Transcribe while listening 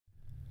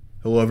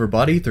Hello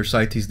everybody,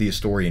 Thersites the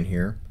Historian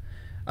here.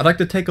 I'd like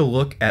to take a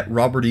look at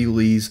Robert E.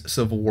 Lee's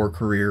Civil War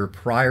career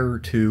prior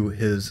to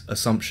his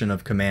assumption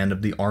of command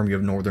of the Army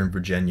of Northern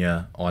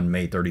Virginia on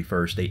May 31st,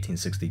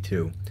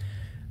 1862.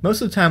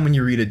 Most of the time when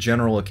you read a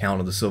general account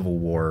of the Civil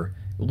War,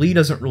 Lee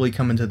doesn't really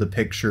come into the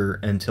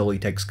picture until he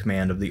takes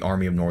command of the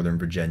Army of Northern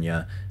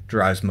Virginia,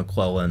 drives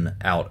McClellan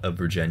out of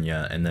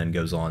Virginia, and then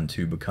goes on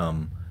to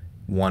become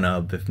one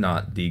of, if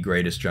not the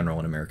greatest general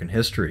in American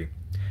history.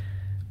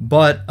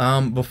 But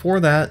before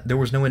that, there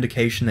was no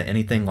indication that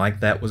anything like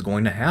that was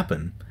going to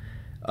happen.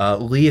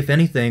 Lee, if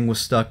anything, was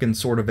stuck in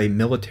sort of a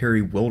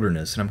military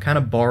wilderness, and I'm kind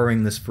of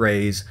borrowing this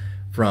phrase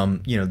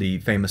from, the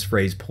famous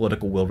phrase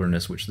political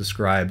wilderness, which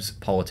describes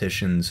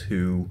politicians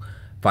who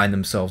find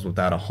themselves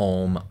without a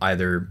home,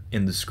 either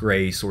in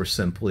disgrace or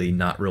simply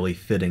not really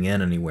fitting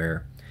in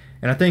anywhere.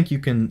 And I think you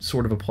can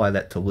sort of apply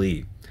that to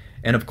Lee.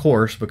 And of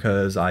course,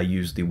 because I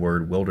used the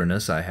word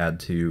wilderness, I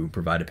had to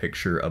provide a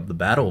picture of the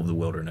Battle of the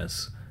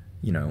Wilderness.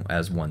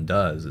 As one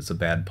does. It's a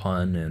bad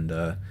pun, and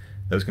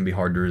those can be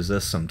hard to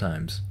resist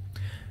sometimes.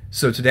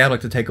 So today I'd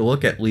like to take a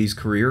look at Lee's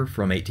career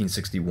from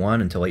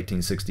 1861 until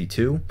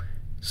 1862.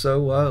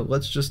 So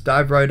let's just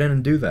dive right in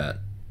and do that.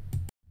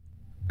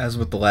 As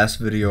with the last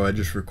video I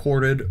just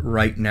recorded,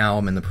 right now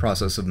I'm in the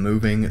process of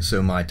moving,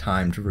 so my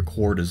time to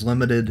record is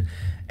limited,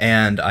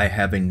 and I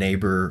have a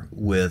neighbor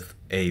with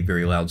a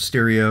very loud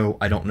stereo.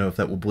 I don't know if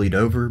that will bleed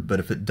over,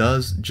 but if it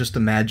does, just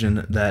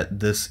imagine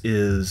that this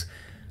is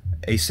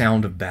a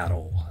sound of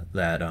battle,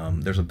 that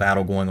there's a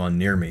battle going on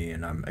near me,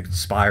 and I'm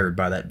inspired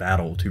by that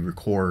battle to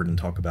record and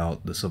talk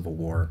about the Civil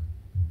War.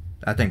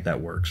 I think that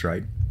works,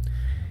 right?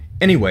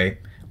 Anyway,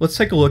 let's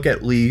take a look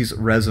at Lee's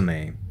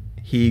resume.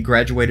 He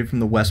graduated from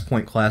the West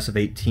Point class of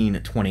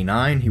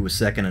 1829. He was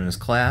second in his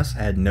class,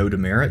 had no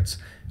demerits,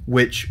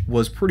 which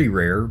was pretty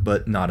rare,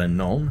 but not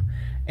unknown.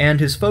 And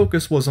his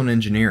focus was on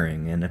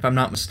engineering, and if I'm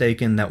not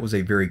mistaken, that was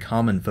a very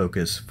common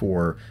focus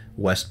for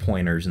West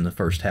Pointers in the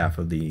first half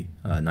of the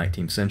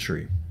 19th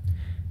century.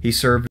 He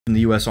served in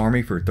the U.S.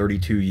 Army for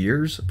 32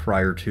 years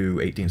prior to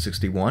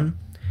 1861.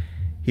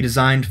 He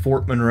designed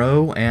Fort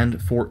Monroe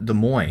and Fort Des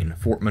Moines.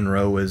 Fort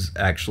Monroe is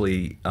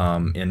actually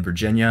in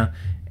Virginia,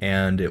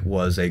 and it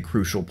was a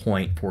crucial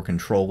point for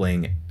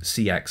controlling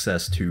sea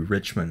access to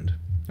Richmond,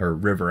 or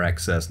river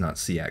access, not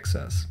sea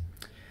access.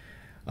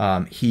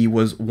 He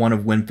was one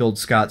of Winfield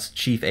Scott's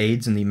chief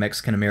aides in the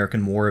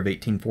Mexican-American War of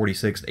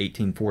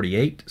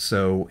 1846-1848,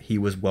 so he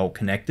was well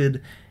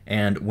connected,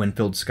 and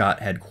Winfield Scott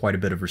had quite a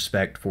bit of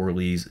respect for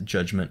Lee's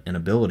judgment and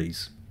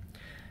abilities.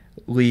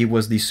 Lee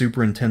was the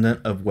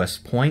superintendent of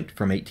West Point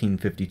from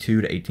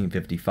 1852 to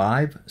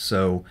 1855,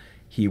 so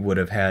he would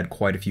have had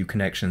quite a few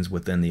connections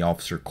within the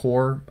officer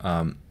corps.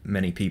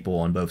 Many people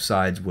on both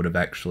sides would have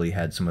actually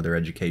had some of their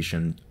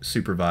education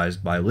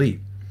supervised by Lee.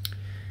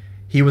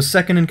 He was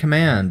second in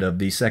command of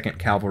the 2nd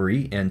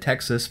Cavalry in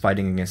Texas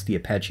fighting against the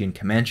Apache and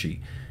Comanche,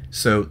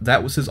 so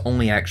that was his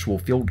only actual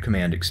field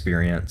command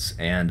experience,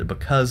 and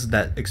because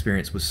that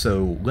experience was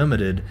so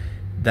limited,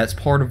 that's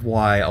part of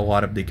why a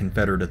lot of the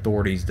Confederate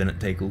authorities didn't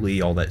take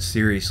Lee all that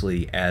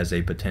seriously as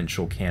a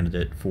potential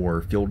candidate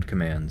for field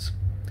commands.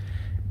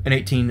 In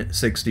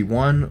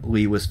 1861,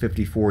 Lee was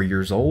 54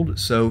 years old,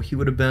 so he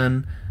would have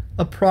been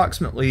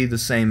approximately the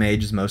same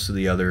age as most of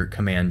the other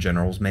command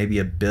generals, maybe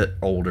a bit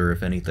older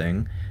if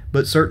anything,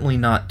 but certainly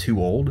not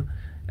too old,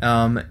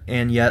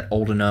 and yet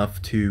old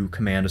enough to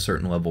command a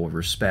certain level of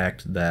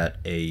respect that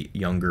a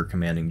younger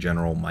commanding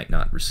general might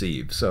not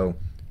receive. So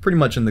pretty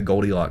much in the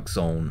Goldilocks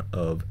zone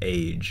of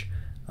age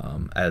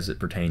as it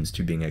pertains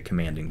to being a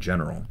commanding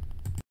general.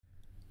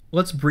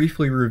 Let's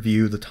briefly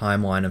review the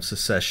timeline of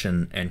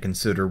secession and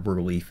consider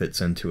where Lee fits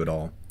into it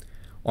all.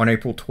 On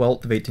April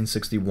 12th of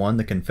 1861,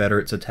 the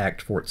Confederates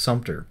attacked Fort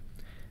Sumter.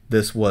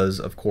 This was,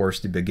 of course,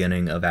 the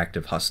beginning of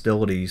active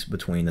hostilities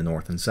between the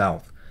North and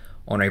South.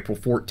 On April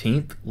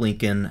 14th,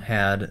 Lincoln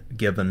had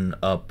given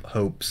up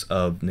hopes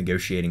of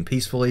negotiating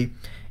peacefully,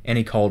 and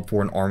he called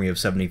for an army of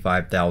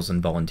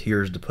 75,000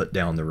 volunteers to put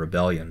down the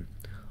rebellion.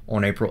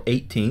 On April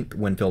 18th,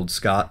 Winfield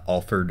Scott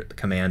offered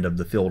command of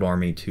the field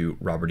army to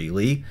Robert E.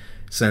 Lee,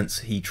 since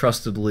he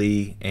trusted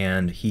Lee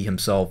and he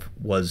himself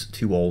was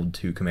too old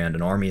to command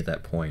an army at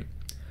that point.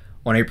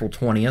 On April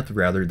 20th,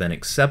 rather than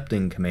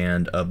accepting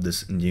command of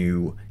this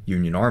new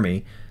Union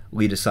Army,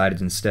 Lee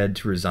decided instead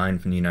to resign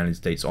from the United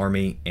States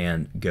Army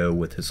and go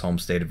with his home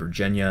state of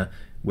Virginia,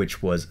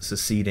 which was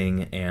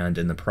seceding and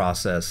in the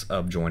process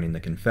of joining the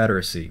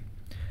Confederacy.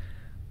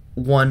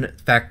 One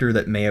factor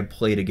that may have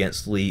played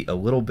against Lee a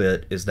little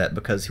bit is that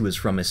because he was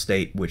from a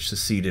state which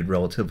seceded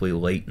relatively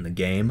late in the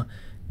game,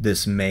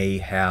 this may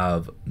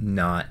have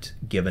not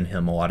given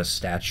him a lot of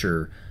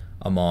stature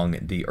among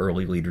the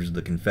early leaders of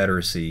the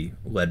Confederacy,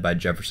 led by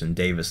Jefferson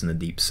Davis in the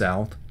Deep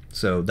South.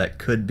 So that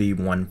could be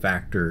one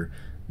factor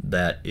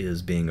that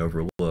is being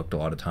overlooked a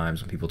lot of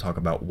times when people talk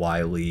about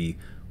why Lee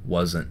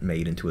wasn't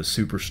made into a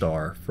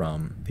superstar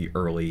from the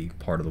early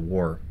part of the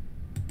war.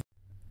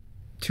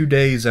 2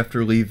 days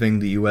after leaving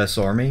the U.S.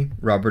 Army,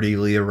 Robert E.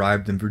 Lee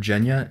arrived in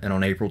Virginia, and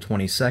on April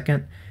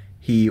 22nd,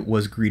 He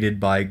was greeted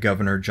by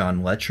Governor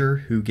John Letcher,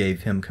 who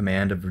gave him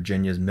command of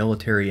Virginia's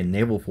military and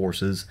naval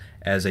forces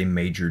as a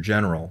major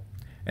general,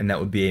 and that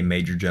would be a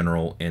major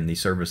general in the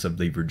service of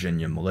the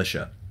Virginia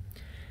militia.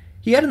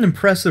 He had an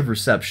impressive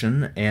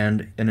reception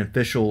and an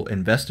official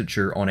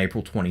investiture on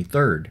April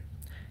 23rd,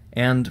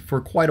 and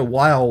for quite a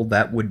while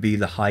that would be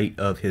the height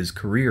of his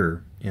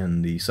career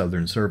in the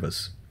Southern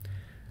service.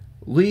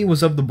 Lee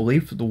was of the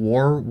belief that the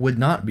war would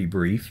not be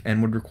brief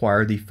and would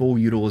require the full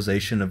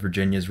utilization of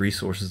Virginia's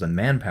resources and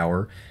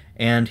manpower,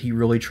 and he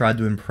really tried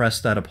to impress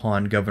that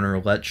upon Governor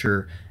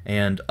Letcher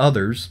and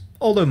others,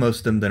 although most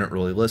of them didn't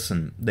really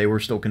listen. They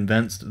were still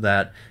convinced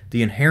that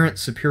the inherent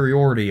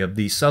superiority of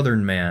the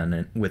Southern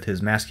man with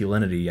his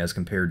masculinity as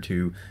compared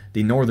to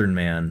the Northern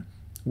man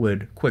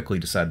would quickly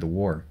decide the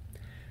war.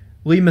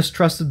 Lee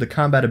mistrusted the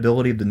combat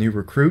ability of the new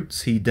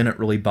recruits. He didn't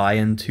really buy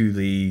into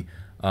the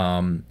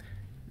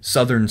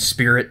Southern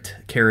spirit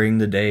carrying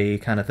the day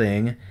kind of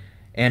thing,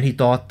 and he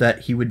thought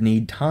that he would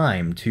need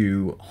time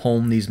to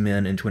hone these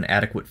men into an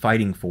adequate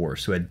fighting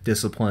force who had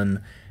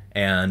discipline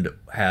and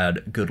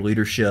had good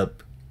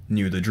leadership,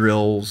 knew the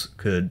drills,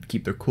 could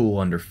keep their cool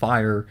under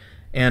fire,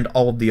 and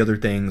all of the other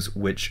things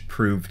which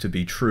proved to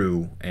be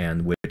true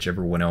and which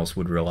everyone else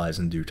would realize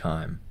in due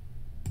time.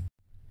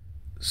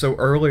 So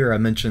earlier I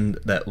mentioned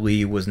that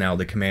Lee was now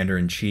the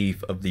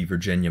commander-in-chief of the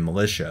Virginia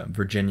militia.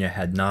 Virginia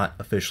had not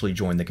officially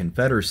joined the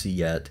Confederacy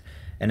yet,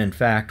 and in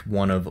fact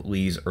one of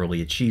Lee's early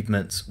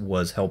achievements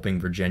was helping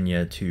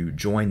Virginia to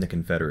join the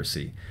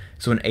Confederacy.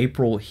 So in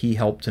April he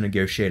helped to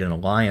negotiate an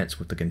alliance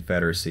with the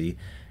Confederacy,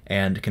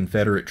 and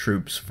Confederate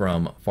troops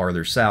from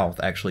farther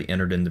south actually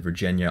entered into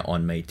Virginia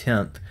on May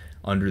 10th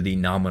under the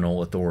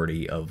nominal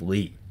authority of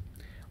Lee.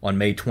 On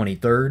May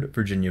 23rd,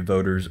 Virginia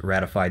voters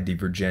ratified the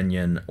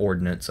Virginian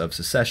Ordinance of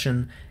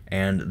Secession,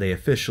 and they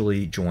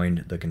officially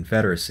joined the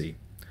Confederacy.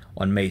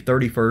 On May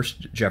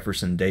 31st,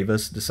 Jefferson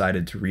Davis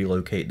decided to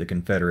relocate the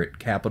Confederate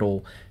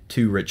capital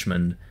to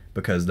Richmond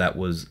because that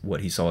was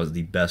what he saw as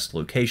the best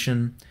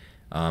location.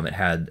 It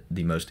had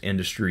the most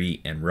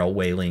industry and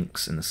railway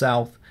links in the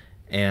South,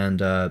 and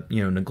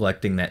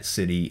neglecting that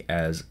city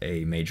as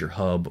a major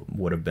hub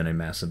would have been a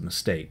massive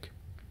mistake.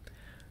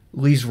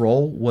 Lee's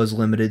role was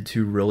limited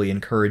to really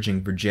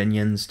encouraging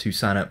Virginians to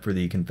sign up for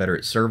the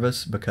Confederate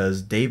service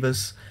because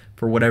Davis,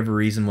 for whatever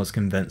reason, was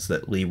convinced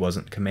that Lee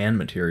wasn't command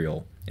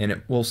material,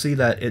 and we'll see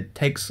that it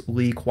takes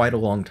Lee quite a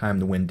long time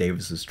to win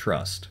Davis's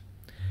trust.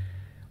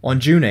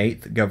 On June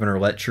 8th, Governor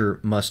Letcher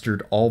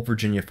mustered all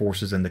Virginia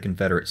forces in the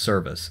Confederate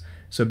service.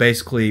 So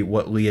basically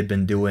what Lee had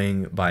been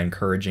doing by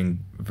encouraging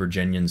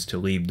Virginians to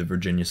leave the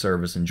Virginia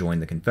service and join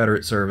the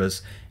Confederate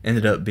service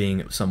ended up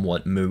being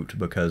somewhat moot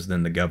because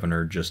then the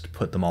governor just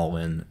put them all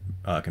in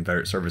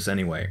Confederate service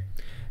anyway.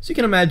 So you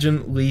can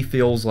imagine Lee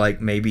feels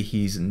like maybe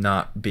he's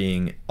not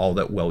being all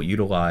that well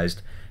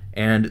utilized,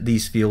 and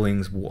these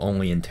feelings will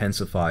only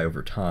intensify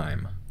over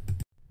time.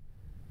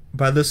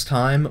 By this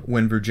time,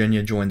 when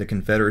Virginia joined the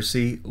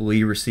Confederacy,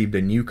 Lee received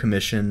a new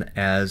commission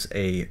as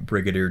a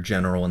brigadier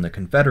general in the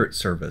Confederate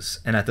service,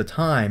 and at the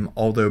time,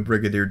 although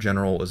brigadier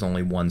general is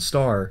only 1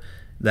 star,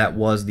 that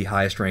was the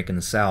highest rank in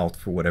the South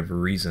for whatever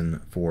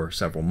reason for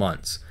several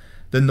months.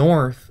 The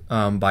North,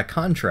 by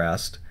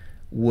contrast,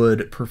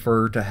 would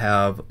prefer to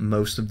have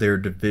most of their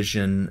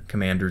division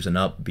commanders and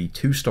up be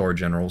 2-star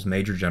generals,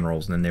 major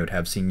generals, and then they would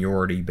have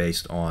seniority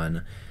based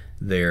on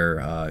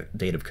their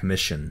date of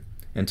commission,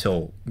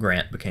 until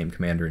Grant became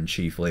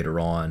commander-in-chief later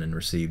on and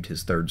received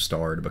his 3rd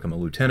star to become a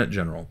lieutenant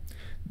general.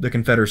 The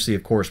Confederacy,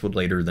 of course, would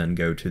later then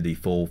go to the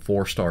full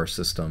 4-star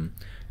system,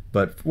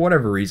 but for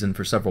whatever reason,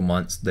 for several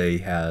months, they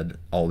had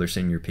all their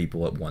senior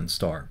people at 1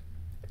 star.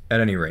 At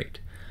any rate,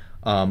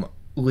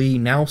 Lee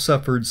now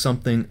suffered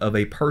something of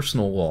a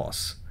personal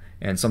loss,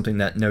 and something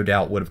that no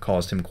doubt would have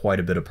caused him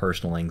quite a bit of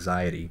personal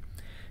anxiety.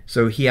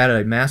 So he had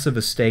a massive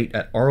estate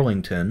at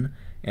Arlington,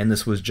 and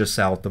this was just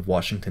south of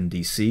Washington,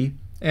 D.C.,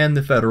 and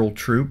the federal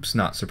troops,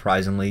 not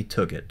surprisingly,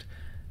 took it.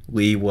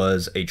 Lee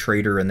was a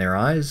traitor in their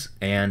eyes,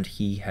 and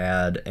he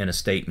had an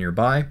estate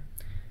nearby.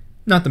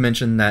 Not to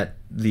mention that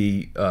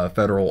the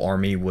federal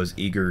army was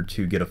eager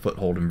to get a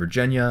foothold in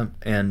Virginia,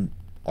 and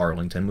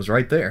Arlington was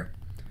right there.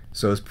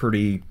 So it's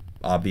pretty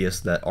obvious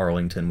that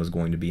Arlington was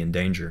going to be in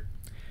danger.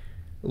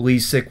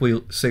 Lee's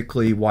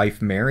sickly wife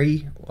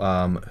Mary,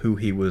 who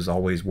he was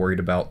always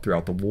worried about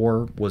throughout the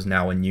war, was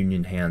now in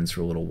Union hands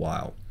for a little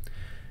while.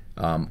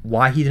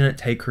 Why he didn't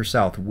take her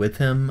south with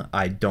him,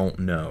 I don't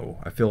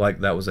know. I feel like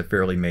that was a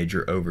fairly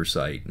major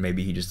oversight.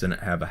 Maybe he just didn't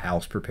have a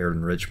house prepared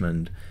in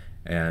Richmond,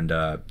 and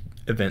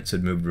events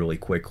had moved really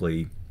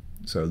quickly.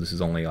 So this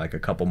is only like a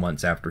couple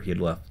months after he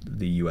had left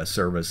the U.S.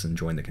 service and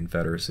joined the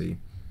Confederacy.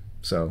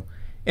 So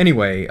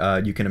anyway,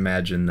 you can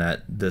imagine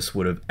that this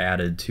would have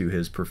added to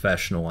his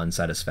professional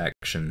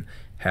unsatisfaction,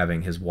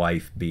 having his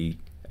wife be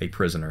a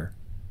prisoner.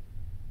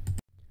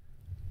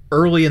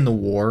 Early in the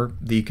war,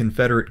 the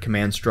Confederate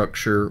command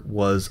structure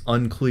was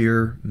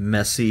unclear,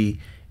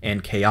 messy,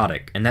 and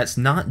chaotic. And that's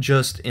not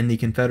just in the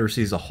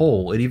Confederacy as a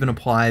whole. It even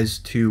applies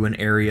to an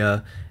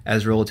area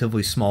as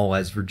relatively small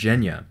as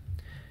Virginia.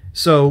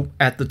 So,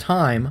 at the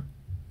time,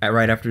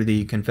 right after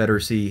the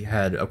Confederacy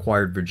had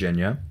acquired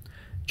Virginia.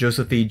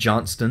 Joseph E.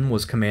 Johnston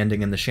was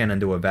commanding in the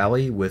Shenandoah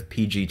Valley with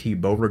P.G.T.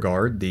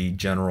 Beauregard, the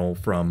general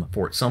from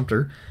Fort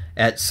Sumter,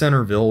 at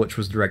Centerville, which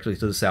was directly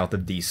to the south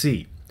of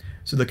D.C.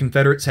 So the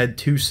Confederates had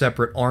two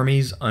separate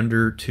armies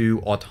under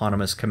two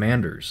autonomous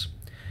commanders.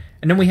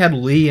 And then we had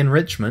Lee in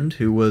Richmond,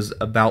 who was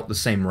about the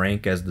same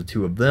rank as the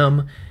two of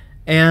them,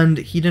 and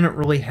he didn't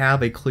really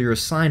have a clear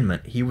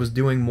assignment. He was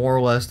doing more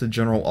or less the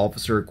general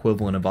officer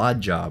equivalent of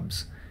odd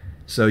jobs.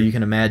 So you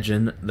can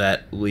imagine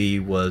that Lee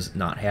was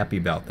not happy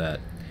about that.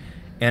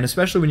 And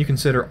especially when you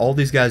consider all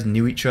these guys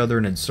knew each other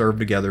and had served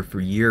together for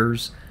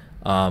years.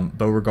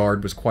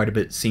 Beauregard was quite a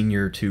bit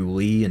senior to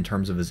Lee in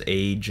terms of his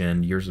age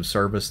and years of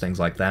service, things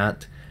like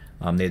that.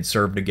 They had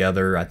served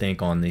together, I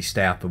think, on the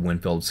staff of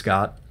Winfield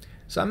Scott.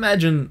 So I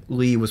imagine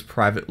Lee was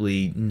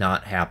privately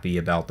not happy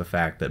about the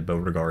fact that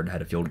Beauregard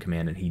had a field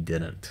command and he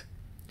didn't.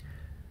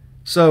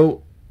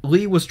 So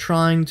Lee was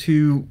trying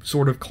to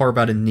sort of carve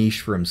out a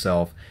niche for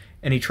himself,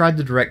 and he tried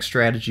the direct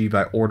strategy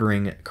by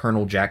ordering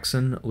Colonel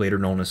Jackson, later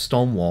known as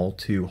Stonewall,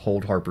 to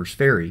hold Harper's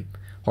Ferry.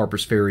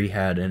 Harper's Ferry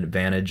had an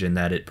advantage in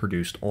that it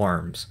produced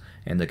arms,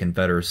 and the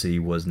Confederacy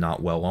was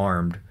not well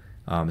armed,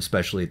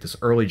 especially at this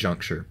early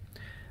juncture.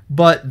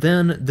 But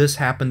then this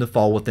happened to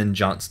fall within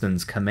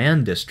Johnston's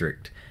command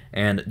district,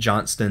 and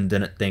Johnston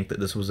didn't think that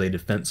this was a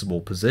defensible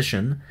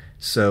position,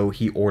 so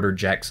he ordered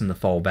Jackson to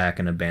fall back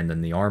and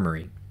abandon the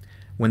armory.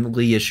 When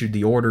Lee issued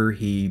the order,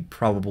 he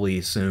probably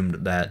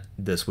assumed that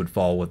this would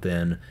fall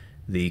within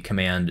the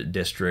command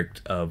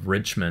district of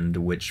Richmond,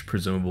 which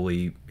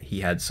presumably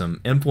he had some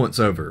influence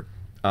over.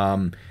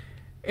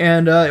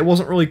 It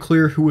wasn't really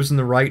clear who was in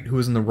the right, who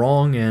was in the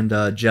wrong,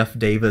 and Jeff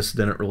Davis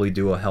didn't really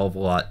do a hell of a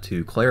lot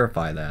to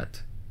clarify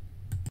that.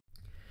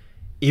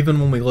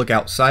 Even when we look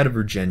outside of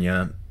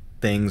Virginia,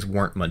 things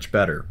weren't much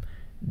better.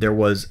 There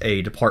was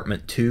a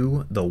Department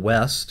 2, the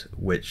West,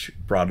 which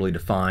broadly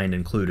defined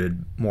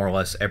included more or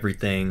less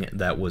everything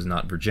that was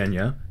not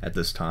Virginia at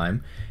this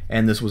time,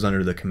 and this was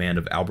under the command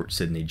of Albert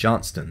Sidney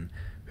Johnston,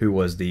 who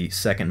was the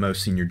second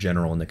most senior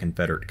general in the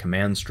Confederate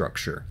command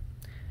structure.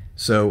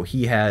 So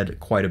he had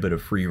quite a bit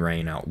of free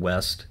reign out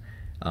west.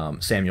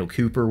 Samuel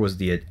Cooper was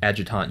the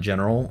adjutant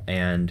general,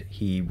 and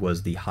he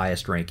was the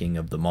highest ranking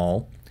of them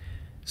all.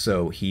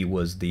 So he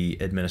was the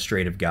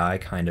administrative guy,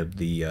 kind of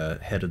the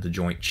head of the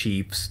Joint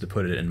Chiefs, to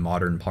put it in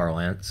modern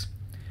parlance.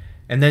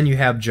 And then you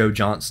have Joe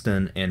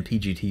Johnston and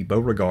P.G.T.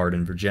 Beauregard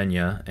in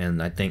Virginia,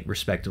 and I think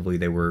respectively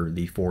they were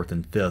the 4th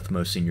and 5th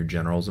most senior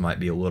generals. I might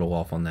be a little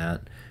off on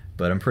that,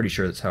 but I'm pretty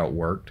sure that's how it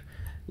worked.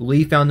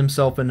 Lee found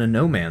himself in a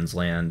no man's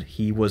land.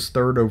 He was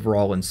 3rd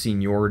overall in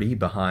seniority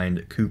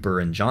behind Cooper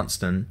and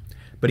Johnston,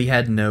 but he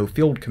had no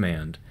field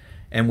command.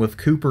 And with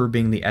Cooper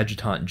being the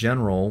adjutant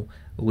general,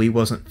 Lee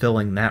wasn't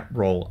filling that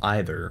role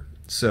either.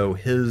 So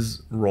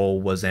his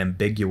role was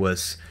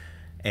ambiguous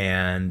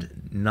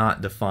and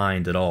not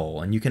defined at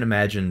all. And you can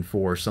imagine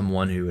for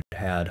someone who had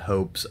had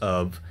hopes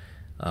of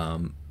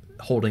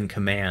holding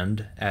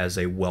command as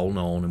a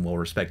well-known and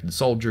well-respected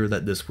soldier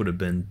that this would have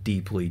been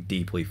deeply,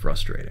 deeply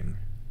frustrating.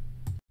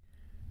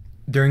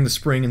 During the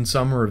spring and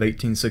summer of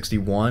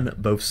 1861,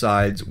 both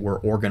sides were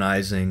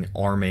organizing,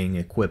 arming,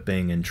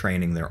 equipping, and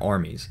training their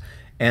armies.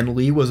 And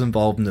Lee was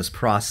involved in this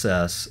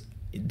process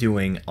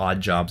doing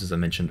odd jobs, as I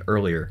mentioned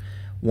earlier.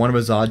 One of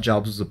his odd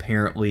jobs was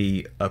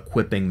apparently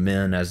equipping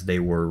men as they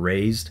were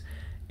raised,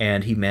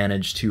 and he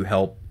managed to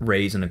help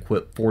raise and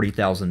equip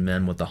 40,000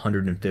 men with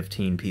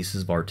 115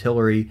 pieces of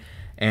artillery,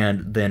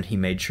 and then he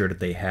made sure that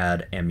they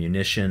had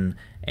ammunition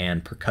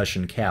and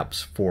percussion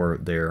caps for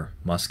their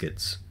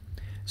muskets.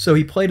 So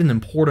he played an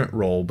important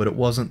role, but it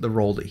wasn't the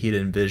role that he had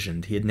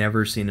envisioned. He had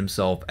never seen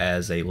himself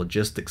as a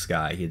logistics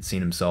guy. He had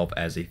seen himself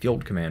as a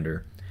field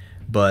commander.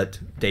 But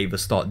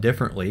Davis thought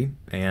differently,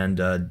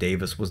 and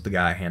Davis was the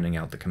guy handing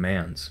out the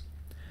commands.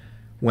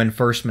 When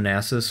First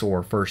Manassas,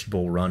 or First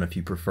Bull Run if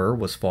you prefer,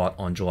 was fought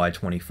on July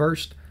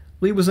 21st,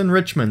 Lee was in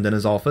Richmond in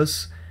his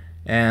office,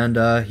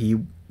 and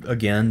he,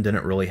 again,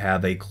 didn't really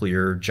have a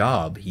clear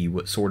job. He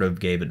sort of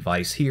gave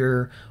advice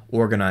here,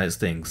 organized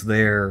things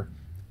there,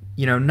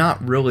 you know,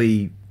 not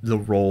really the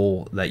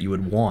role that you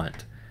would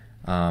want.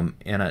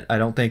 And I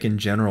don't think in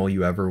general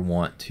you ever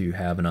want to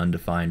have an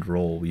undefined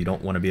role. You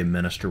don't want to be a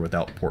minister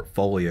without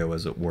portfolio,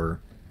 as it were.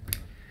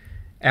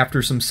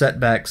 After some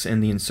setbacks in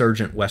the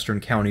insurgent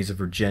western counties of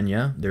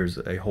Virginia, there's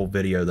a whole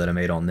video that I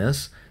made on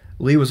this,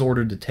 Lee was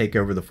ordered to take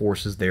over the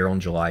forces there on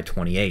July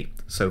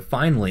 28th. So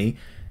finally,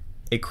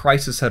 a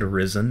crisis had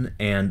arisen,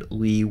 and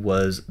Lee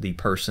was the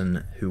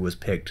person who was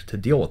picked to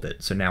deal with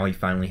it. So now he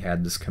finally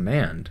had this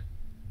command.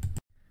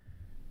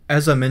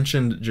 As I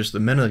mentioned just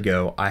a minute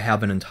ago, I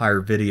have an entire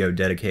video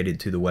dedicated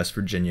to the West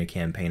Virginia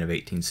campaign of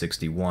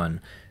 1861,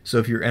 so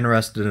if you're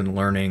interested in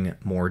learning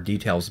more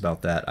details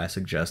about that, I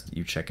suggest that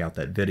you check out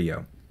that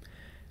video.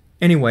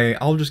 Anyway,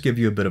 I'll just give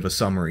you a bit of a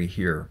summary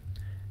here.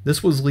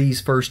 This was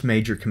Lee's first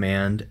major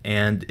command,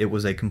 and it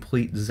was a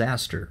complete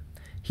disaster.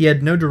 He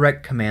had no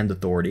direct command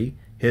authority,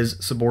 his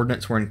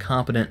subordinates were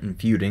incompetent and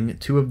feuding,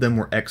 2 of them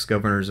were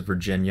ex-governors of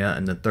Virginia,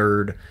 and the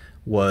third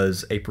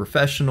was a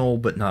professional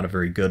but not a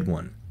very good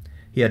one.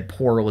 He had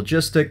poor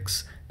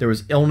logistics, there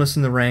was illness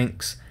in the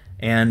ranks,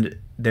 and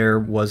there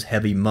was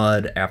heavy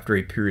mud after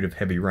a period of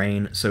heavy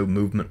rain, so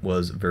movement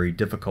was very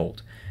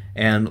difficult.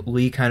 And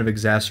Lee kind of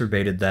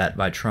exacerbated that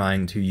by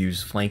trying to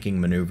use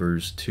flanking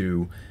maneuvers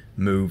to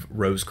move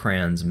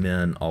Rosecrans'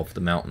 men off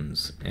the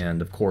mountains.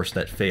 And of course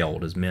that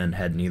failed, as men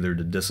had neither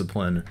the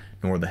discipline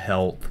nor the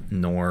health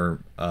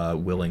nor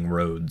willing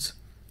roads.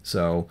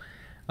 So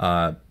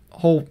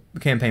whole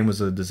campaign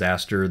was a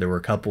disaster. There were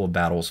a couple of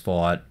battles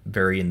fought,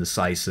 very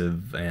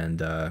indecisive,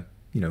 and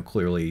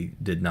clearly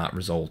did not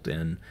result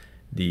in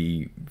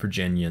the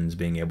Virginians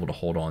being able to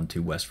hold on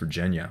to West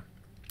Virginia.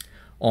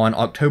 On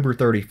October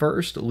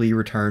 31st, Lee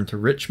returned to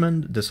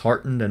Richmond,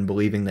 disheartened and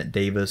believing that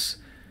Davis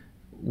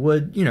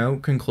would,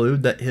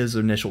 conclude that his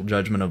initial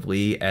judgment of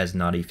Lee as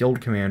not a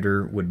field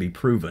commander would be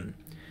proven.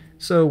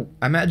 So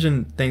I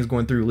imagine things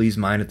going through Lee's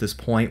mind at this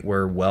point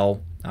where,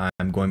 well,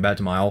 I'm going back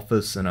to my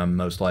office and I'm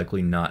most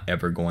likely not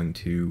ever going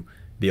to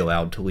be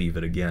allowed to leave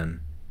it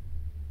again.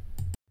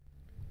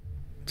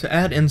 To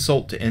add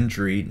insult to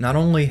injury, not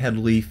only had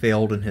Lee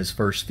failed in his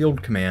first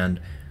field command,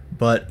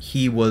 but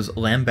he was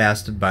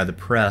lambasted by the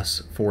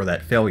press for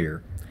that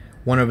failure.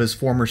 One of his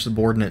former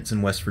subordinates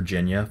in West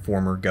Virginia,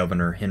 former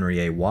Governor Henry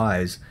A.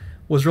 Wise,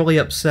 was really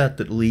upset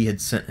that Lee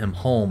had sent him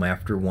home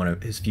after one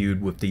of his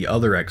feud with the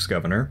other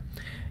ex-governor,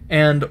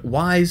 and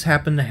Wise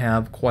happened to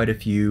have quite a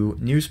few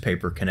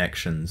newspaper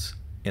connections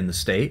in the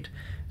state,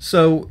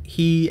 so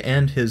he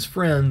and his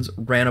friends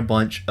ran a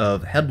bunch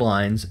of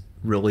headlines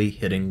really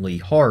hitting Lee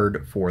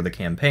hard for the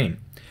campaign.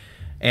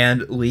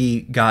 And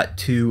Lee got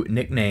two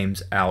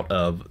nicknames out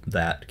of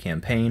that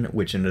campaign,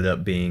 which ended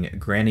up being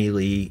Granny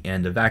Lee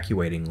and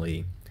Evacuating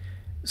Lee.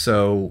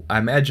 So I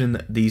imagine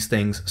that these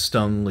things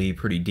stung Lee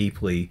pretty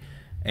deeply,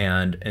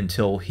 and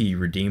until he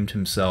redeemed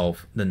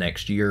himself the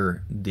next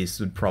year, this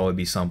would probably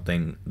be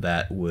something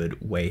that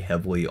would weigh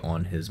heavily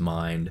on his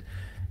mind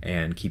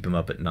and keep him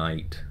up at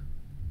night.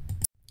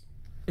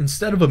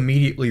 Instead of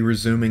immediately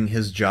resuming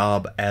his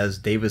job as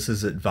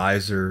Davis's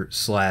advisor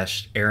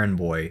 / errand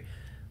boy,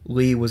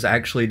 Lee was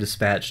actually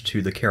dispatched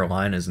to the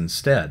Carolinas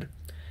instead.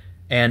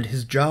 And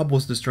his job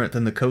was to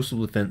strengthen the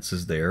coastal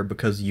defenses there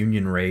because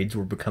Union raids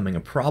were becoming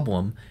a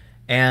problem,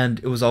 and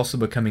it was also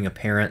becoming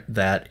apparent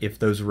that if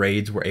those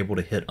raids were able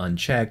to hit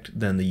unchecked,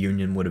 then the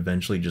Union would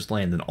eventually just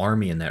land an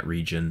army in that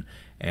region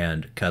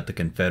and cut the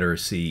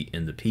Confederacy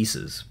into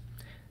pieces.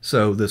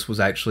 So this was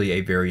actually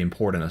a very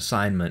important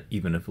assignment,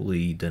 even if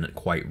Lee didn't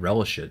quite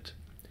relish it.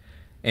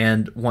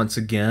 And once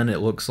again, it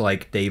looks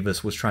like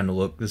Davis was trying to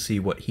look to see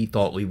what he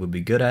thought Lee would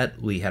be good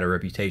at. Lee had a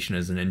reputation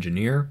as an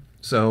engineer,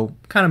 so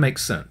kind of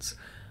makes sense.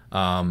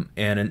 And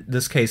in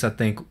this case, I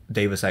think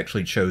Davis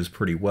actually chose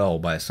pretty well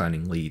by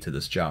assigning Lee to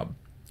this job.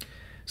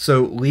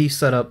 So Lee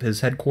set up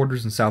his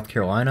headquarters in South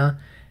Carolina,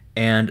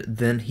 and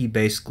then he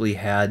basically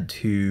had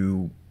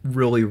to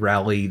really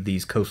rally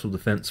these coastal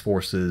defense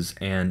forces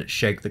and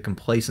shake the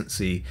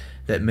complacency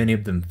that many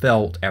of them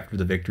felt after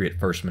the victory at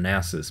First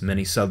Manassas.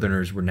 Many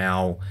Southerners were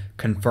now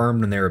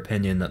confirmed in their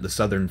opinion that the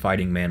Southern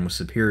fighting man was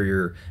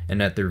superior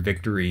and that their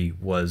victory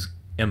was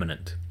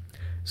imminent.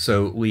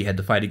 So Lee had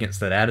to fight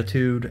against that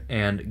attitude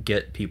and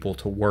get people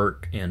to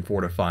work in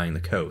fortifying the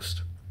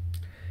coast.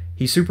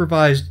 He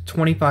supervised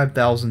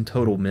 25,000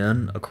 total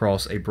men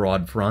across a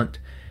broad front,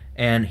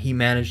 and he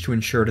managed to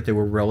ensure that they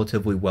were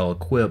relatively well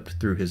equipped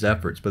through his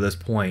efforts. By this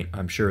point,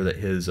 I'm sure that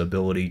his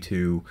ability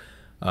to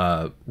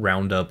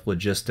round up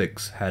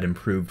logistics had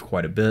improved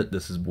quite a bit.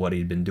 This is what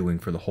he'd been doing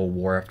for the whole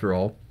war, after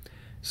all.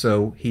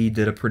 So he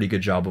did a pretty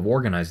good job of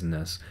organizing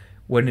this.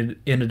 What it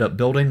ended up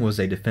building was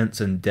a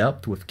defense in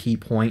depth with key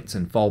points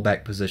and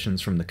fallback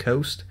positions from the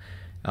coast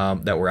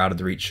that were out of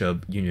the reach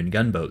of Union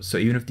gunboats. So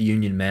even if the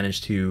Union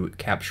managed to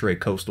capture a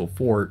coastal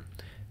fort,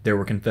 there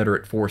were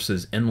Confederate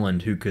forces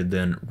inland who could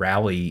then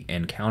rally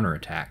and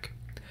counterattack.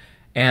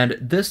 And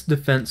this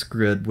defense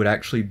grid would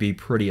actually be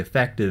pretty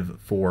effective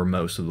for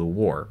most of the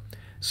war.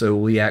 So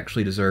Lee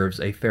actually deserves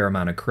a fair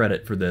amount of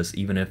credit for this,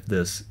 even if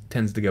this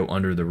tends to go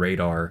under the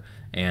radar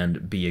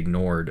and be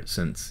ignored,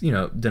 since,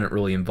 it didn't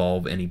really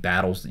involve any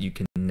battles that you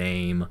can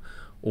name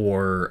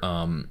or,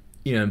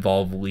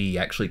 involve Lee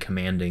actually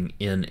commanding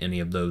in any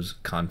of those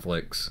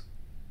conflicts.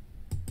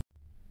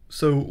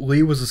 So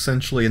Lee was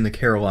essentially in the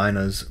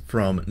Carolinas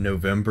from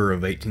November of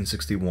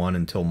 1861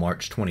 until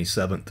March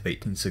 27th of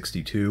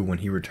 1862, when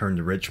he returned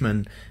to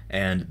Richmond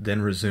and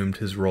then resumed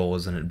his role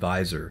as an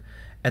advisor.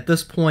 At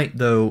this point,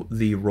 though,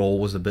 the role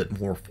was a bit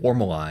more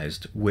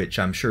formalized, which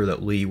I'm sure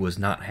that Lee was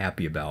not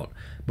happy about.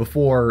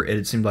 Before, it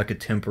had seemed like a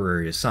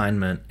temporary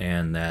assignment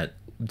and that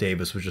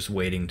Davis was just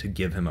waiting to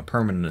give him a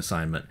permanent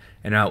assignment,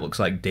 and now it looks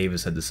like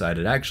Davis had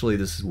decided, actually,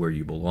 this is where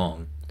you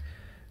belong.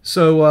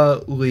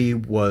 So Lee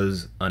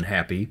was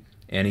unhappy,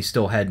 and he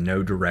still had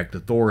no direct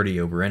authority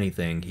over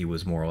anything. He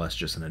was more or less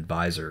just an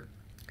advisor.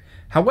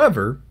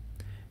 However,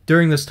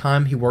 during this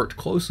time he worked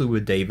closely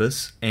with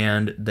Davis,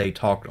 and they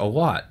talked a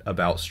lot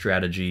about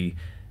strategy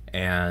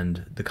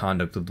and the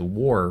conduct of the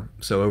war.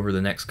 So over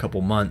the next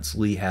couple months,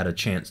 Lee had a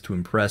chance to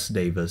impress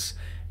Davis,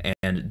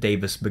 and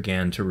Davis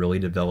began to really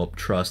develop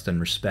trust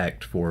and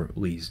respect for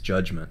Lee's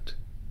judgment.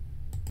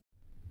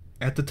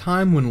 At the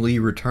time when Lee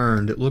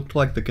returned, it looked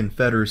like the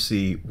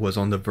Confederacy was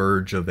on the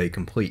verge of a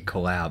complete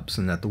collapse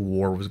and that the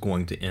war was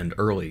going to end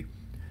early.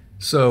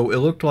 So it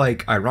looked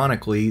like,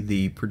 ironically,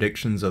 the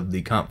predictions of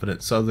the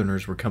confident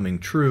Southerners were coming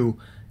true,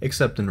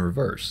 except in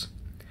reverse.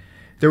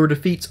 There were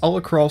defeats all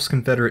across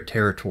Confederate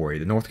territory.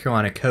 The North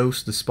Carolina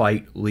coast,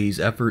 despite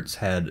Lee's efforts,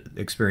 had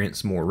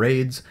experienced more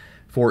raids.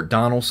 Fort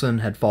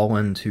Donelson had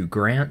fallen to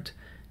Grant.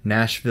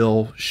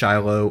 Nashville,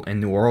 Shiloh, and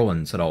New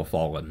Orleans had all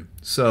fallen.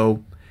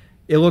 So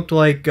it looked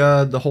like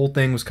the whole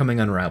thing was coming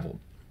unraveled.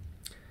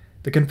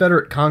 The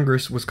Confederate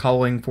Congress was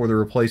calling for the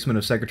replacement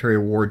of Secretary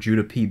of War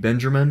Judah P.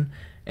 Benjamin,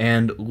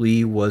 and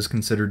Lee was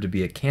considered to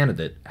be a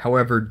candidate.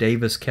 However,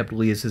 Davis kept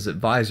Lee as his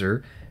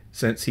advisor,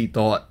 since he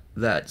thought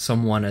that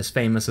someone as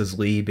famous as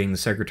Lee being the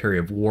Secretary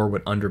of War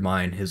would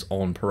undermine his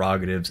own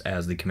prerogatives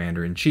as the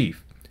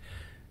Commander-in-Chief.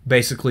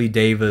 Basically,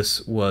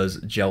 Davis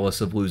was jealous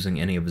of losing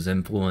any of his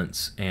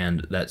influence,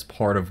 and that's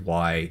part of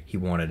why he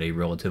wanted a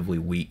relatively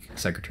weak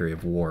Secretary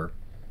of War.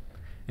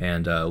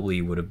 And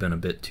Lee would have been a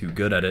bit too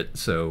good at it,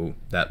 so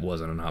that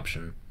wasn't an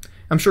option.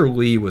 I'm sure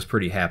Lee was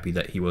pretty happy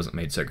that he wasn't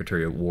made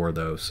Secretary of War,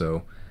 though,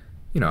 so,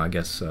 I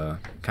guess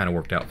kind of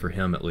worked out for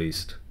him at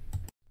least.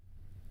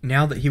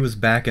 Now that he was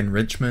back in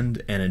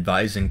Richmond and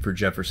advising for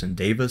Jefferson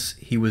Davis,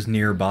 he was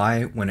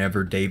nearby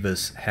whenever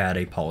Davis had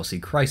a policy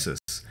crisis.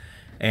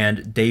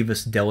 And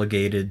Davis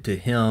delegated to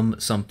him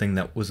something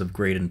that was of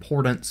great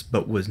importance,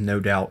 but was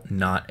no doubt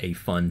not a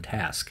fun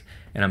task.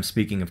 And I'm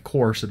speaking, of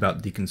course,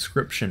 about the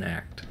Conscription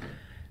Act.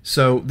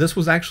 So this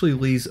was actually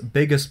Lee's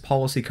biggest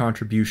policy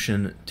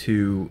contribution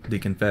to the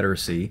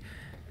Confederacy,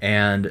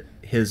 and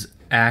his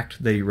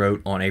act that he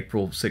wrote on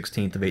April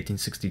 16th of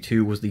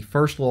 1862 was the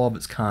first law of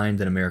its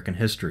kind in American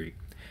history.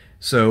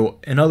 So,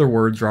 in other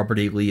words, Robert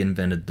E. Lee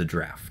invented the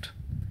draft.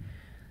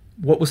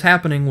 What was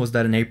happening was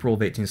that in April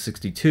of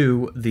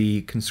 1862,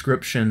 the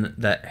conscription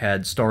that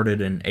had started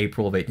in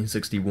April of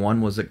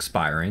 1861 was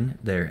expiring.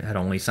 They had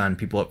only signed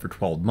people up for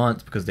 12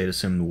 months because they'd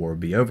assumed the war would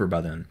be over by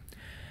then.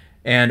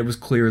 And it was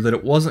clear that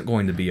it wasn't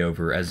going to be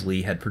over, as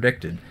Lee had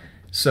predicted.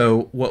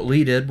 So what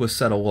Lee did was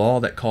set a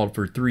law that called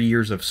for 3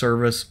 years of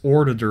service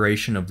or the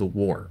duration of the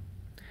war.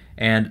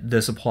 And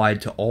this applied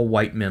to all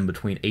white men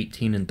between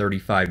 18 and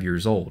 35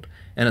 years old.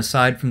 And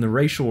aside from the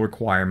racial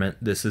requirement,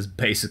 this is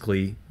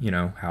basically,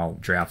 how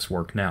drafts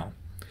work now.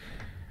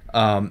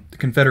 The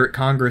Confederate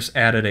Congress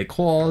added a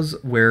clause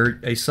where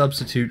a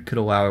substitute could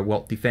allow a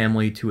wealthy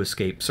family to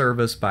escape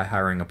service by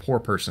hiring a poor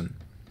person.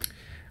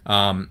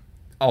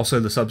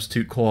 Also, the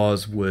substitute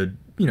clause would,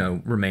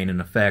 remain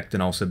in effect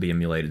and also be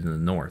emulated in the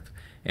North.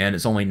 And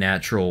it's only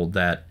natural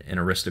that an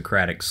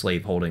aristocratic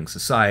slaveholding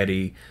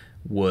society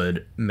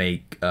would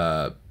make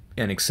an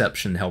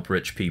exception to help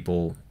rich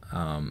people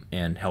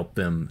and help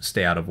them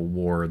stay out of a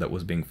war that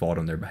was being fought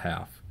on their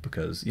behalf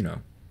because,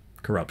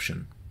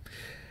 corruption.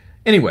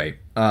 Anyway,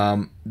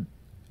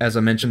 as I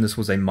mentioned, this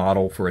was a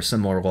model for a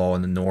similar law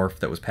in the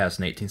North that was passed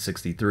in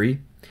 1863.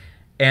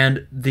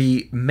 And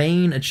the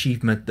main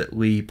achievement that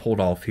Lee pulled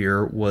off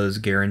here was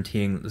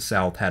guaranteeing that the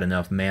South had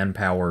enough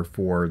manpower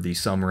for the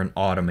summer and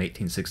autumn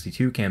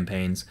 1862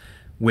 campaigns,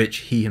 which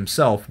he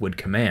himself would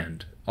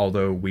command,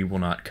 although we will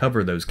not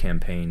cover those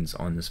campaigns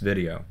on this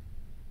video.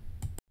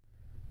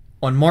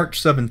 On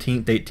March 17,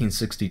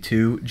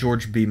 1862,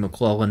 George B.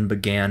 McClellan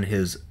began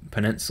his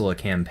Peninsula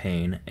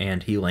campaign,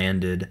 and he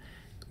landed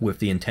with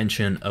the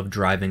intention of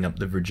driving up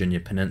the Virginia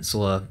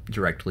Peninsula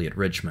directly at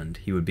Richmond.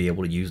 He would be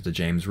able to use the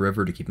James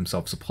River to keep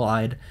himself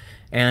supplied,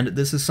 and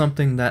this is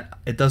something that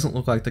it doesn't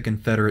look like the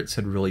Confederates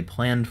had really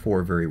planned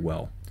for very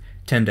well.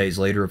 10 days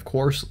later, of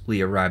course,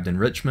 Lee arrived in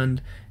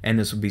Richmond, and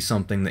this would be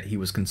something that he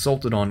was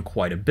consulted on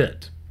quite a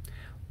bit.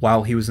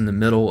 While he was in the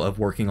middle of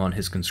working on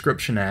his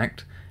Conscription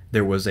Act,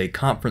 there was a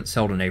conference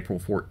held on April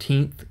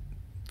 14th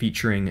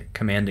featuring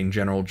Commanding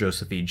General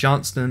Joseph E.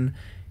 Johnston,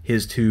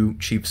 his two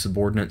chief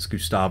subordinates,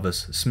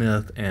 Gustavus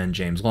Smith and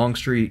James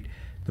Longstreet,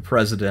 the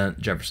President,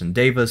 Jefferson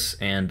Davis,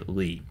 and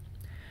Lee.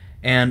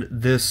 And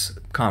this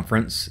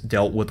conference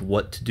dealt with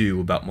what to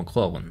do about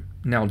McClellan.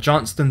 Now,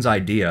 Johnston's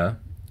idea,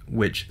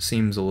 which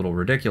seems a little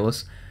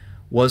ridiculous,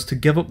 was to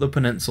give up the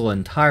peninsula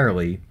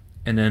entirely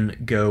and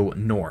then go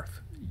north.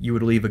 You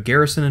would leave a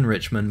garrison in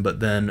Richmond, but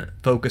then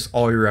focus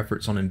all your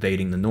efforts on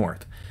invading the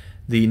North.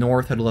 The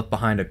North had left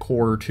behind a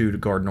corps or two to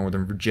guard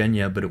northern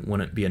Virginia, but it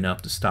wouldn't be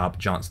enough to stop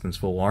Johnston's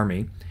full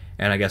army.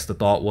 And I guess the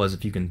thought was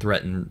if you can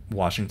threaten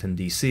Washington,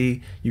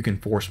 D.C., you can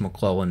force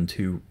McClellan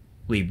to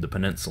leave the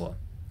peninsula.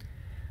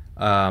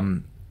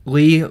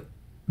 Lee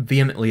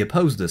vehemently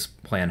opposed this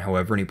plan,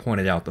 however, and he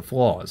pointed out the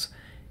flaws.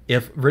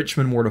 If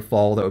Richmond were to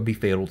fall, that would be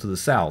fatal to the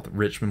South.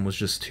 Richmond was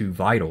just too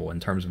vital in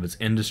terms of its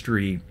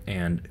industry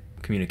and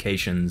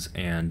communications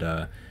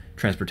and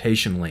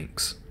transportation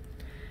links.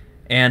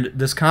 And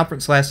this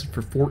conference lasted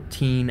for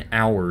 14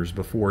 hours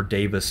before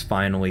Davis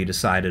finally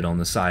decided on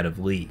the side of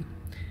Lee.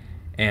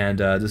 And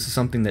this is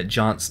something that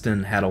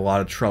Johnston had a lot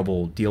of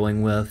trouble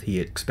dealing with. He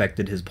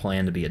expected his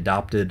plan to be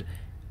adopted,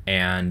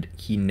 and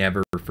he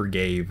never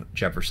forgave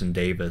Jefferson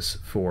Davis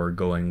for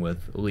going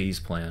with Lee's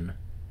plan.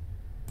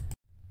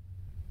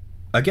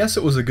 I guess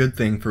it was a good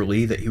thing for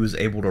Lee that he was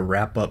able to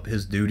wrap up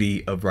his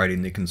duty of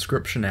writing the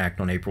Conscription Act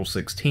on April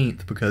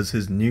 16th, because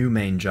his new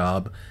main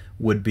job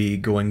would be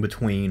going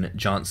between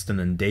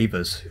Johnston and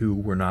Davis, who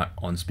were not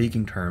on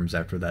speaking terms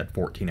after that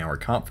 14-hour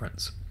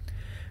conference.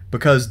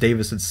 Because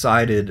Davis had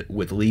sided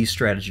with Lee's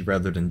strategy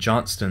rather than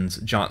Johnston's,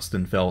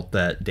 Johnston felt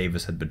that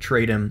Davis had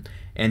betrayed him,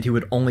 and he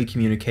would only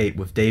communicate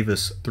with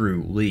Davis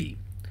through Lee.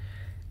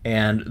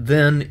 And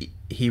then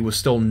he was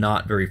still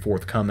not very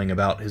forthcoming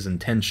about his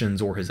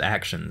intentions or his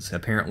actions.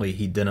 Apparently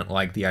he didn't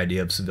like the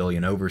idea of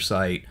civilian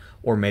oversight,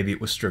 or maybe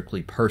it was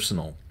strictly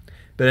personal.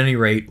 But at any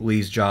rate,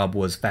 Lee's job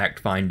was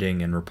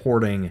fact-finding and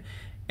reporting,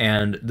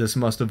 and this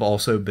must have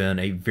also been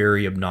a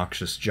very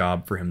obnoxious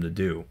job for him to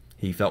do.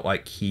 He felt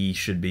like he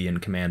should be in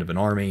command of an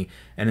army,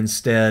 and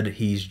instead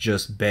he's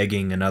just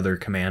begging another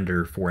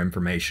commander for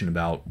information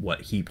about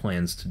what he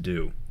plans to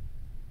do.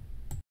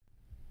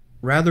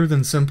 Rather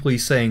than simply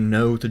saying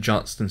no to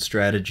Johnston's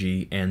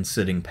strategy and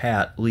sitting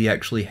pat, Lee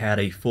actually had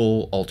a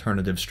full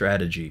alternative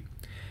strategy.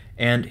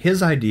 And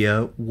his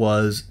idea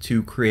was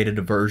to create a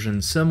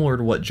diversion similar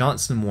to what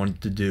Johnston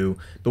wanted to do,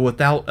 but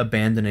without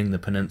abandoning the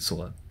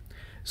peninsula.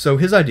 So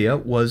his idea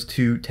was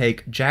to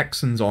take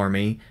Jackson's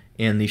army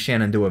in the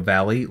Shenandoah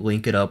Valley,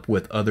 link it up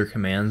with other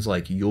commands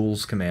like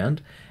Ewell's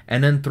command,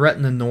 and then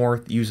threaten the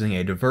North using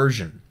a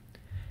diversion.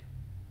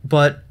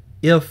 But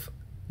if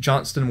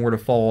Johnston were to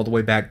fall all the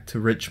way back to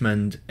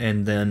Richmond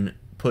and then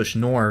push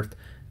north,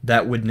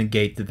 that would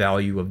negate the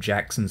value of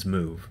Jackson's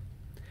move.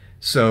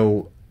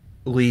 So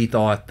Lee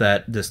thought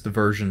that this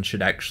diversion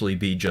should actually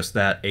be just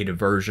that, a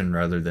diversion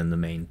rather than the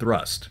main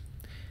thrust.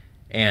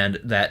 And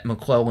that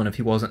McClellan, if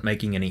he wasn't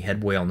making any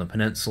headway on the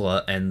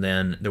peninsula and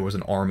then there was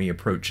an army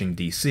approaching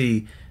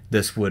D.C.,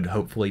 this would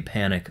hopefully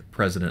panic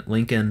President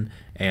Lincoln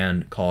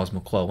and cause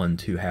McClellan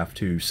to have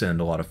to send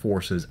a lot of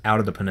forces out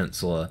of the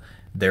peninsula,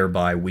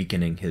 thereby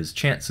weakening his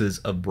chances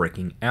of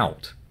breaking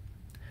out.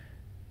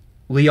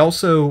 Lee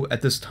also,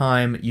 at this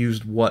time,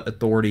 used what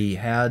authority he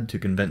had to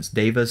convince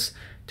Davis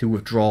to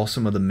withdraw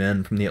some of the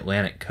men from the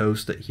Atlantic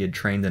coast that he had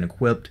trained and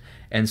equipped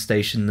and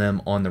station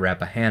them on the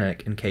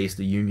Rappahannock in case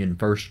the Union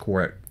First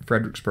Corps at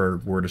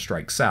Fredericksburg were to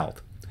strike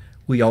south.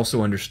 Lee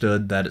also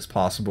understood that it's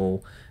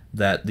possible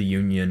that the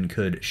Union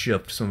could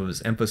shift some of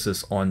its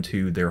emphasis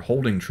onto their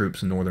holding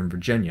troops in Northern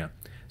Virginia,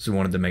 so he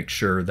wanted to make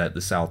sure that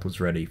the South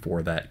was ready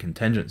for that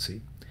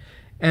contingency.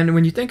 And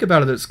when you think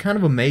about it, it's kind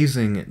of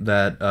amazing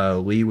that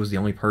Lee was the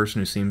only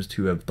person who seems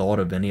to have thought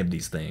of any of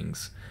these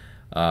things.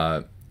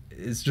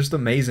 It's just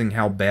amazing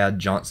how bad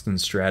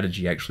Johnston's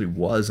strategy actually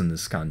was in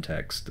this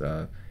context.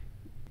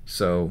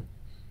 So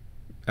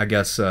I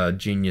guess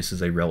genius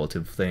is a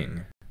relative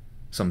thing.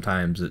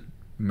 Sometimes it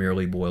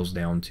merely boils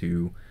down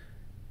to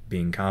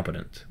being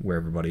competent, where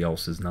everybody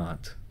else is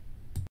not.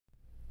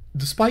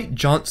 Despite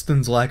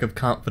Johnston's lack of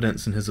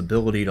confidence in his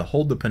ability to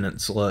hold the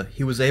peninsula,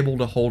 he was able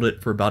to hold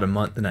it for about a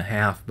month and a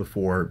half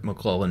before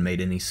McClellan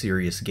made any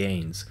serious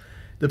gains.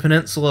 The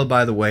peninsula,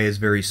 by the way, is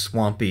very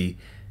swampy,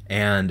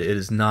 and it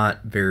is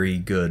not very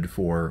good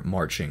for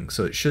marching,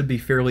 so it should be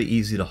fairly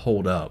easy to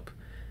hold up.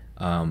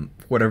 For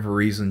whatever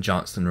reason,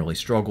 Johnston really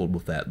struggled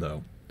with that,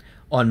 though.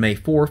 On May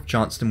 4th,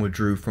 Johnston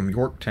withdrew from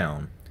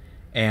Yorktown,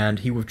 and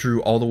he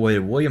withdrew all the way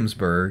to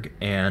Williamsburg,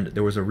 and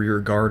there was a rear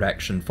guard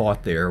action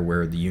fought there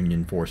where the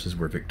Union forces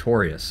were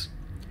victorious.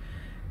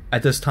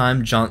 At this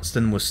time,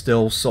 Johnston was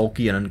still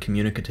sulky and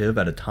uncommunicative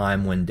at a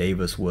time when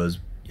Davis was,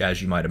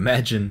 as you might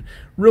imagine,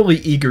 really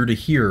eager to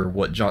hear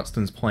what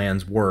Johnston's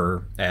plans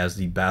were as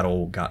the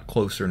battle got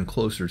closer and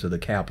closer to the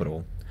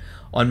capital.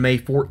 On May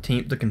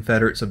 14th, the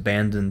Confederates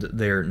abandoned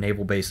their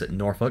naval base at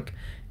Norfolk,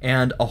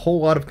 and a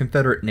whole lot of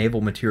Confederate naval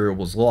material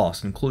was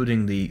lost,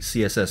 including the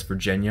CSS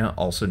Virginia,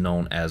 also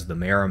known as the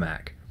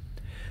Merrimack.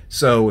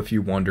 So, if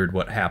you wondered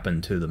what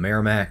happened to the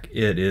Merrimack,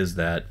 it is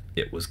that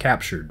it was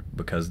captured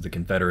because the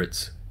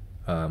Confederates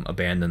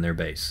abandoned their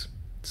base.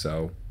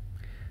 So,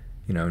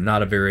 you know,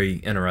 not a very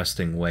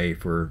interesting way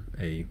for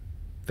a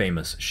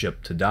famous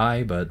ship to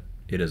die, but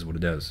it is what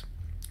it is.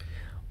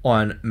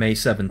 On May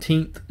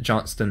 17th,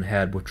 Johnston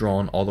had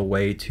withdrawn all the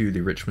way to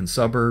the Richmond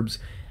suburbs,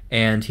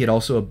 and he had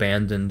also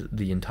abandoned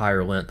the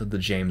entire length of the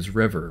James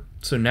River.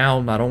 So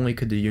now not only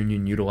could the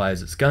Union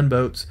utilize its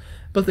gunboats,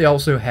 but they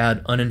also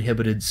had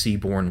uninhibited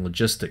seaborne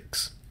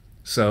logistics.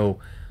 So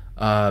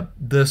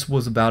this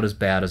was about as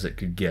bad as it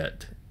could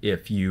get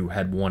if you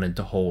had wanted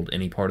to hold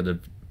any part of the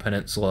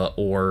peninsula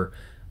or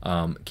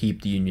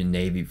keep the Union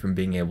Navy from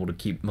being able to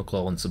keep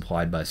McClellan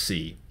supplied by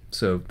sea.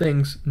 So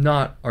things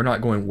are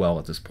not going well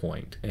at this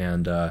point,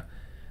 and I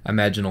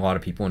imagine a lot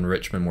of people in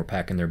Richmond were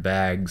packing their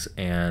bags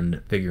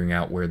and figuring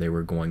out where they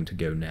were going to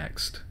go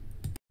next.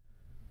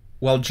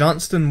 While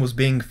Johnston was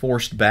being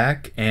forced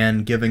back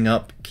and giving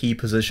up key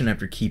position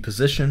after key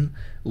position,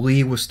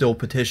 Lee was still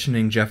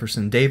petitioning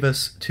Jefferson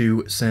Davis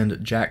to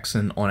send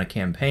Jackson on a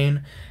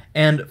campaign,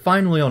 and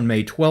finally on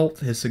May 12th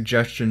his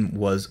suggestion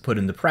was put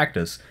into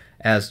practice,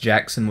 as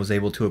Jackson was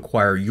able to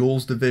acquire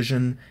Ewell's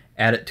division,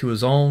 add it to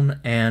his own,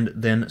 and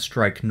then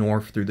strike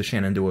north through the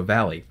Shenandoah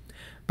Valley.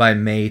 By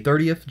May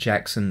 30th,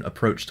 Jackson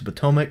approached the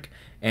Potomac,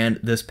 and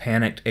this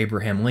panicked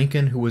Abraham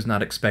Lincoln, who was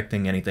not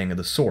expecting anything of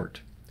the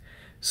sort.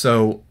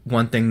 So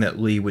one thing that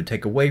Lee would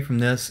take away from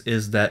this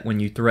is that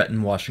when you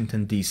threaten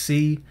Washington,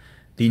 D.C.,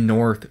 the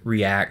North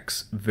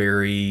reacts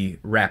very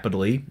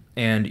rapidly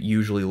and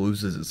usually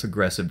loses its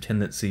aggressive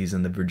tendencies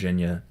in the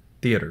Virginia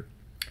theater.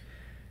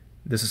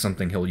 This is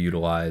something he'll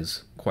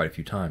utilize quite a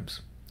few times.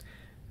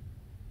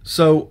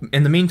 So,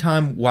 in the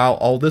meantime, while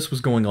all this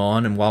was going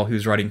on and while he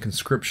was writing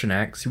conscription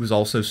acts, he was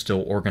also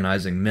still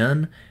organizing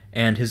men,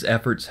 and his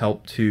efforts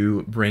helped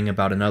to bring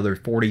about another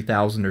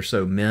 40,000 or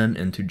so men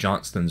into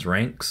Johnston's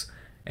ranks,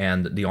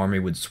 and the army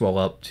would swell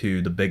up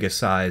to the biggest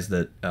size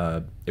that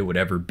it would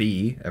ever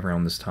be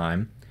around this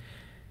time.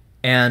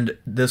 And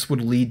this would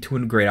lead to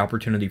a great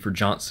opportunity for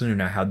Johnston, who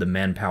now had the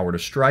manpower to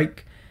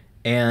strike,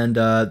 and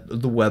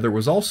the weather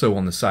was also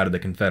on the side of the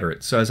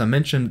Confederates. So as I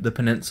mentioned, the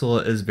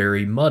peninsula is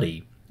very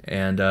muddy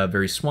and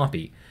very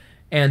swampy,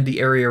 and the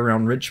area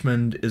around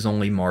Richmond is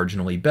only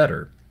marginally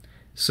better.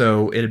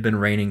 So it had been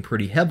raining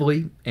pretty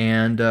heavily,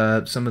 and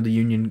some of the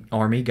Union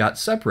Army got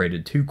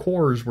separated. Two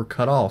corps were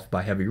cut off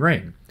by heavy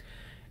rain,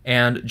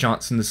 and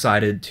Johnston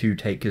decided to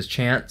take his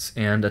chance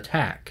and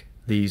attack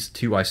these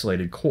two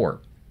isolated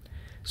corps.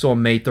 So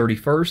on May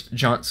 31st,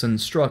 Johnston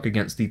struck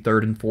against the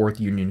 3rd and 4th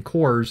Union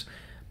Corps,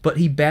 but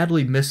he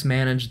badly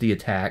mismanaged the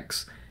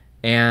attacks,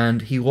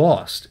 and he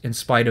lost in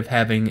spite of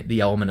having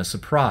the element of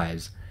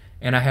surprise.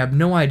 And I have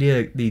no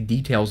idea the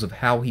details of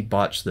how he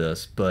botched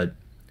this, but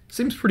it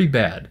seems pretty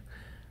bad.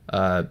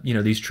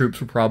 These troops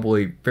were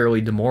probably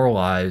fairly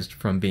demoralized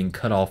from being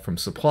cut off from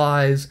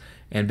supplies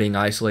and being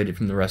isolated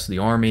from the rest of the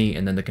army,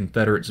 and then the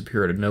Confederates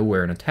appear out of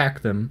nowhere and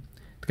attack them.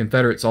 The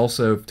Confederates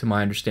also, to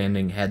my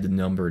understanding, had the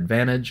number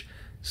advantage,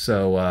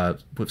 so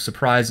with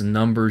surprise and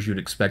numbers, you'd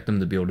expect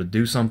them to be able to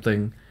do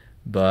something,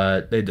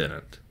 but they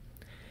didn't.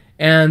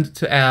 And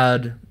to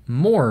add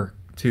more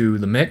to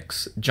the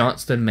mix,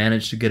 Johnston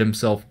managed to get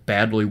himself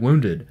badly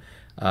wounded.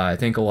 I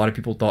think a lot of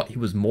people thought he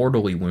was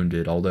mortally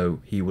wounded, although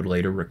he would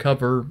later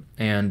recover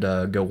and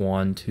go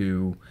on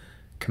to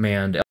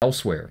command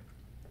elsewhere.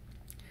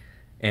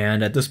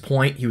 And at this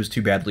point, he was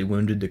too badly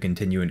wounded to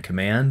continue in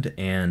command,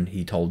 and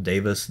he told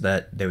Davis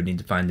that they would need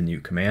to find a new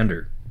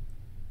commander.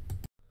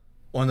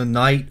 On the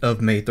night of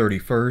May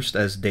 31st,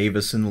 as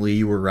Davis and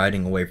Lee were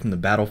riding away from the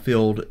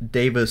battlefield,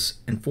 Davis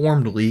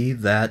informed Lee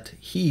that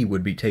he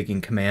would be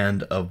taking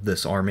command of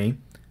this army,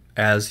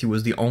 as he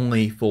was the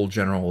only full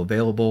general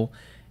available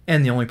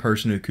and the only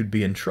person who could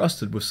be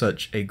entrusted with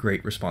such a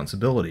great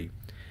responsibility.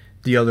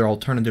 The other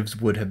alternatives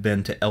would have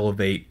been to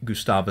elevate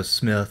Gustavus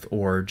Smith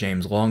or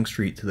James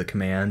Longstreet to the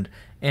command,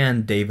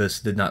 and Davis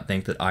did not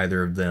think that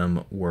either of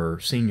them were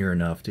senior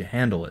enough to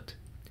handle it.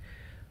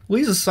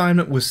 Lee's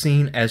assignment was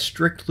seen as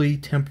strictly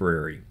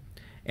temporary,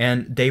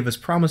 and Davis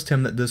promised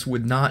him that this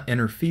would not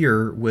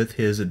interfere with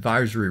his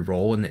advisory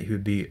role and that he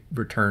would be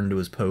returned to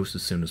his post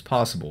as soon as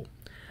possible.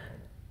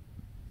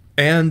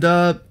 And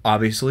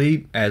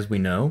obviously, as we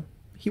know,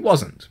 he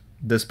wasn't.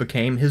 This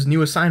became his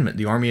new assignment.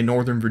 The Army of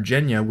Northern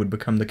Virginia would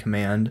become the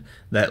command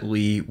that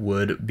Lee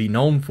would be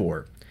known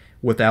for.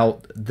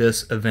 Without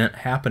this event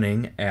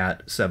happening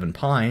at Seven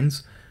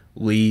Pines,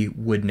 Lee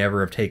would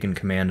never have taken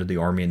command of the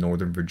Army of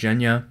Northern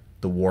Virginia.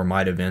 The war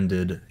might have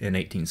ended in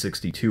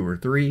 1862 or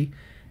 3,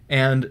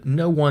 and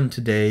no one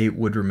today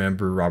would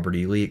remember Robert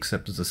E. Lee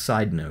except as a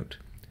side note.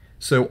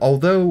 So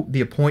although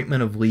the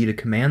appointment of Lee to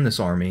command this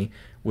army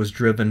was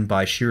driven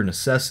by sheer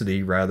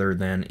necessity rather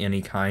than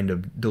any kind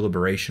of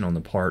deliberation on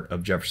the part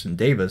of Jefferson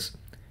Davis,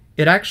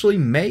 it actually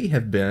may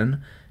have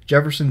been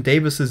Jefferson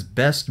Davis's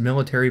best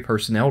military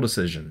personnel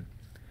decision.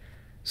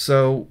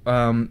 So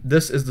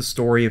this is the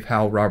story of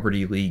how Robert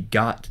E. Lee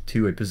got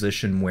to a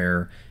position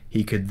where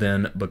he could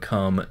then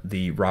become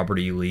the Robert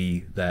E.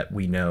 Lee that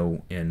we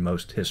know in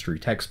most history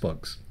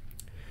textbooks.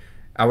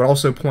 I would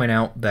also point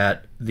out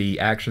that the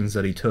actions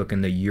that he took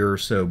in the year or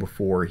so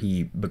before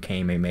he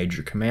became a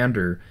major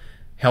commander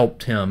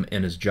helped him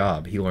in his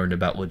job. He learned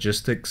about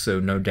logistics, so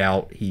no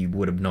doubt he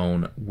would have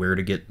known where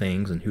to get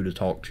things and who to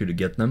talk to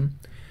get them.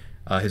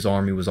 His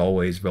army was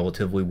always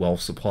relatively well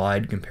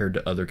supplied compared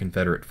to other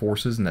Confederate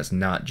forces, and that's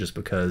not just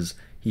because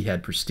he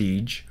had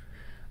prestige.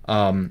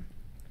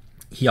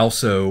 He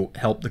also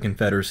helped the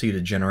Confederacy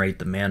to generate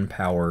the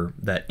manpower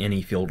that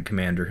any field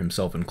commander,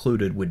 himself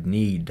included, would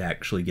need to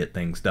actually get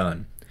things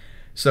done.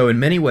 So in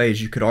many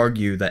ways, you could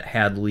argue that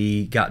had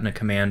Lee gotten a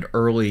command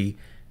early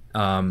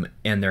and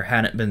there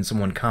hadn't been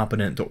someone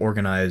competent to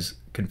organize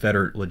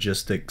Confederate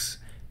logistics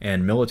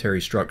and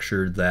military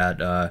structure,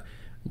 that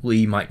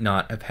Lee might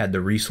not have had the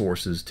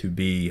resources to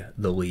be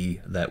the Lee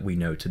that we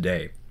know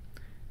today.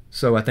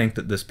 So I think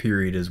that this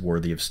period is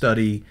worthy of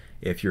study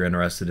if you're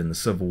interested in the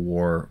Civil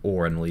War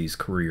or in Lee's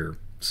career.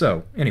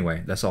 So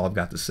anyway, that's all I've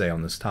got to say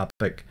on this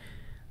topic.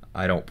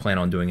 I don't plan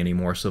on doing any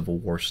more Civil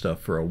War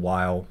stuff for a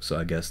while, so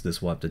I guess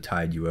this will have to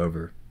tide you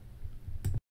over.